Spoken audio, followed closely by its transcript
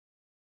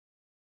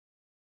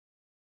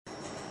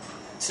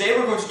Today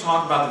we're going to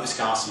talk about the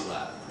viscosity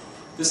lab.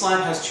 This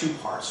lab has two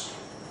parts.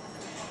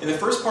 In the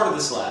first part of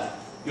this lab,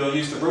 you'll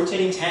use the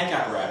rotating tank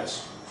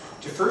apparatus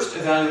to first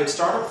evaluate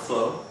startup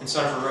flow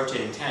inside of a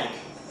rotating tank,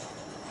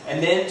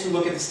 and then to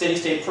look at the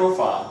steady-state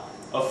profile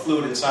of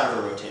fluid inside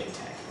of a rotating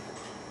tank.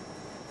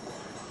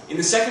 In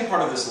the second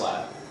part of this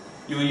lab,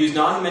 you will use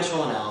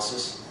nondimensional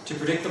analysis to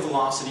predict the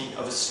velocity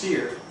of a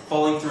sphere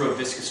falling through a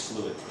viscous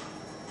fluid.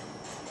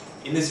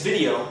 In this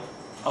video,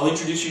 I'll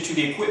introduce you to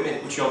the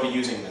equipment which you'll be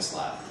using in this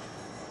lab.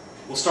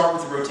 We'll start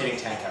with the rotating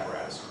tank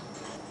apparatus.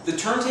 The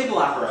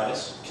turntable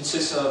apparatus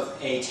consists of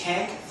a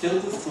tank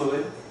filled with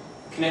fluid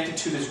connected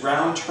to this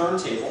round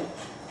turntable,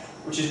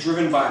 which is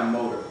driven by a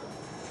motor.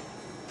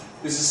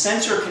 There's a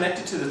sensor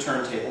connected to the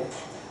turntable,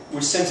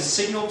 which sends a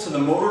signal to the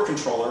motor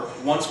controller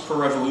once per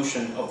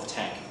revolution of the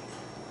tank.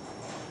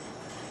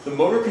 The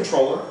motor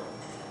controller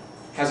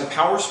has a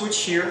power switch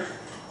here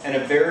and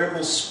a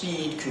variable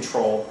speed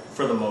control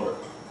for the motor.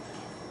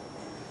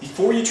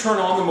 Before you turn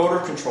on the motor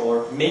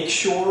controller, make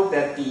sure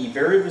that the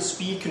variable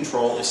speed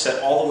control is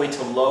set all the way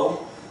to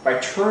low by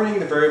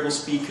turning the variable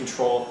speed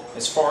control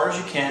as far as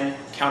you can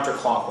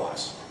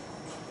counterclockwise.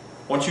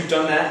 Once you've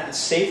done that, it's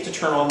safe to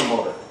turn on the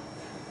motor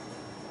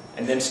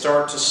and then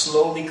start to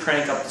slowly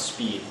crank up the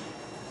speed.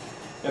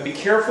 Now be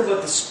careful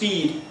that the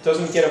speed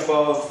doesn't get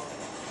above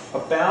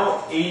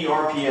about 80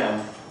 RPM,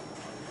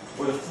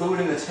 where the fluid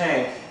in the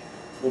tank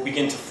will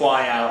begin to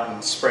fly out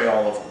and spray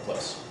all over the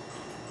place.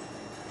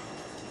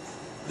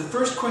 The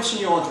first question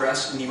you'll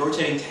address in the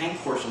rotating tank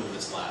portion of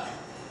this lab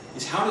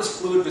is how does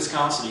fluid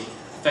viscosity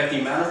affect the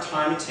amount of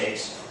time it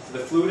takes for the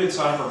fluid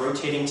inside of a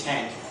rotating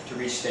tank to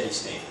reach steady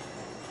state.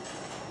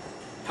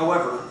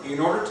 However, in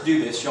order to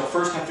do this, you'll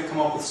first have to come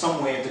up with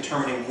some way of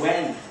determining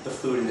when the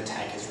fluid in the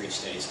tank has reached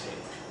steady state.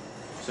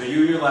 So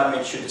you and your lab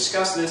mates should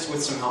discuss this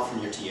with some help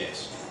from your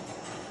TAs.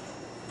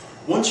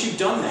 Once you've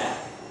done that,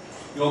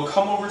 you'll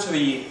come over to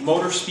the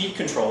motor speed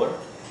controller,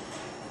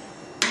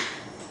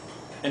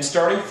 and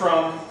starting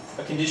from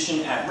a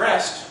condition at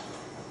rest,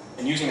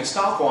 and using a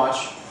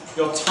stopwatch,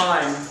 you'll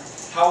time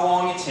how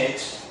long it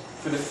takes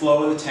for the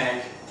flow in the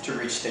tank to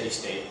reach steady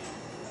state.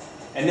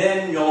 And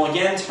then you'll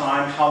again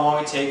time how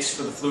long it takes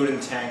for the fluid in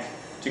the tank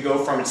to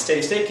go from its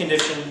steady state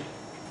condition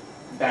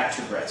back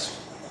to rest.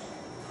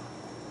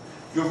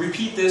 You'll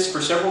repeat this for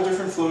several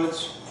different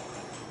fluids,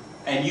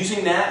 and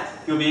using that,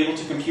 you'll be able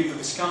to compute the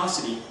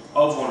viscosity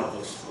of one of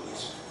those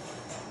fluids.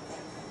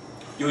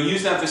 You'll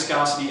use that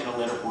viscosity in a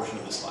later portion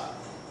of this lab.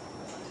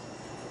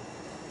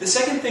 The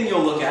second thing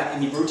you'll look at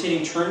in the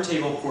rotating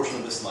turntable portion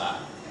of this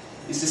lab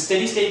is the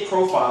steady-state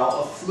profile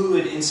of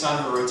fluid inside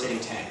of a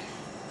rotating tank.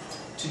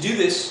 To do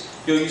this,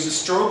 you'll use a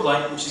strobe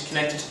light which is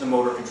connected to the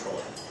motor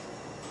controller.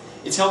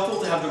 It's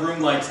helpful to have the room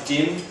lights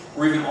dim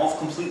or even off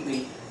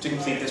completely to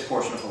complete this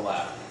portion of the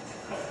lab.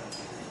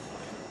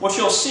 What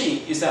you'll see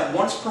is that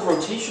once per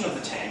rotation of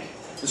the tank,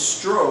 the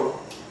strobe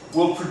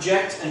will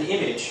project an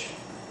image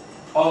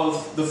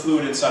of the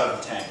fluid inside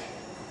of the tank.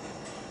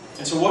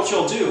 And so what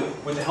you'll do,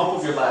 with the help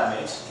of your lab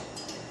mates,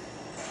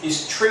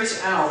 is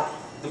trace out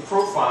the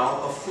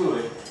profile of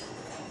fluid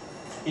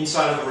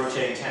inside of the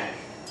rotating tank.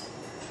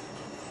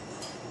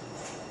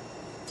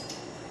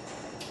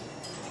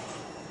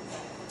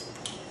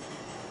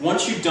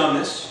 Once you've done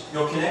this,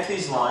 you'll connect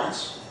these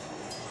lines,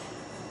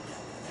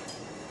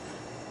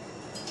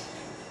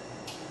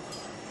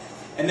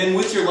 and then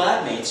with your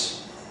lab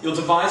mates, you'll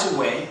devise a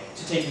way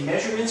to take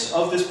measurements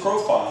of this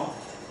profile,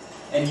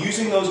 and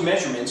using those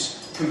measurements,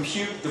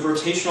 compute the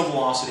rotational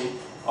velocity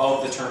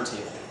of the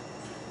turntable.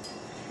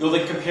 You'll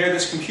then compare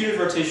this computed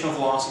rotational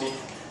velocity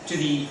to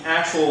the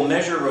actual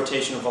measured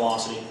rotational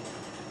velocity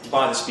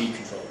by the speed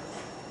controller.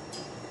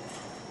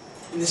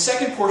 In the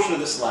second portion of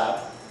this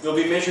lab, you'll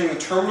be measuring the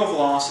terminal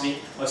velocity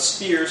of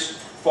spheres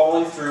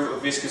falling through a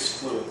viscous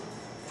fluid.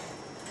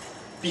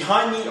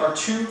 Behind me are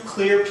two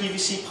clear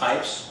PVC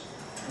pipes,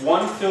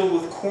 one filled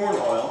with corn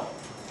oil,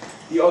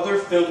 the other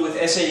filled with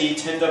SAE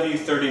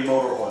 10W30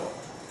 motor oil.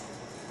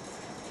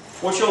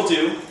 What you'll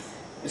do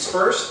is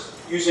first,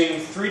 using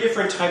three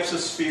different types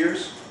of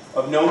spheres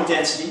of known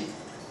density,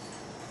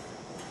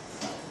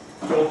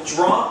 you'll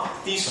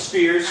drop these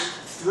spheres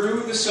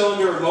through the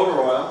cylinder of motor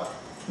oil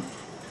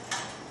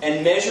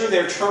and measure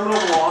their terminal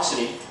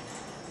velocity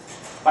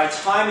by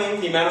timing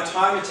the amount of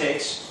time it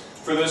takes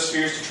for those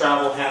spheres to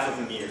travel half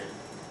of a meter.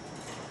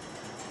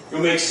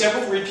 You'll make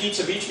several repeats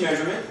of each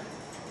measurement,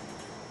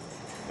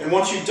 and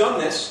once you've done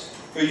this,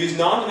 you'll use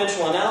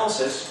non-dimensional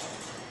analysis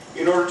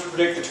in order to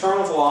predict the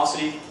terminal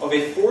velocity of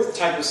a fourth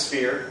type of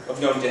sphere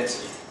of known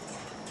density.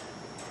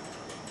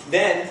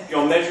 Then,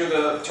 you'll measure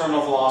the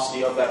terminal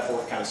velocity of that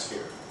fourth kind of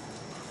sphere.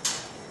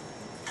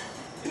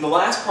 In the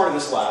last part of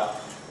this lab,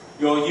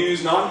 you'll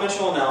use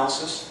non-dimensional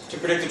analysis to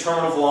predict the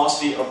terminal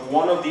velocity of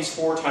one of these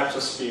four types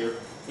of sphere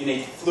in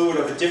a fluid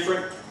of a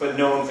different but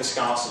known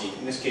viscosity,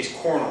 in this case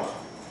corn oil.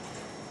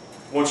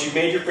 Once you've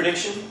made your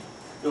prediction,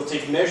 you'll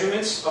take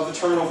measurements of the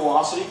terminal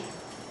velocity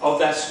of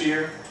that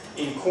sphere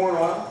in corn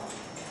oil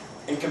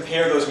and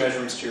compare those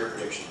measurements to your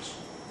predictions.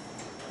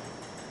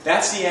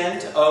 That's the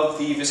end of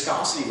the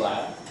viscosity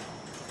lab.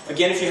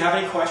 Again, if you have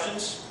any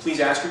questions, please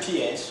ask your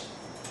TAs,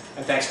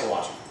 and thanks for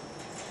watching.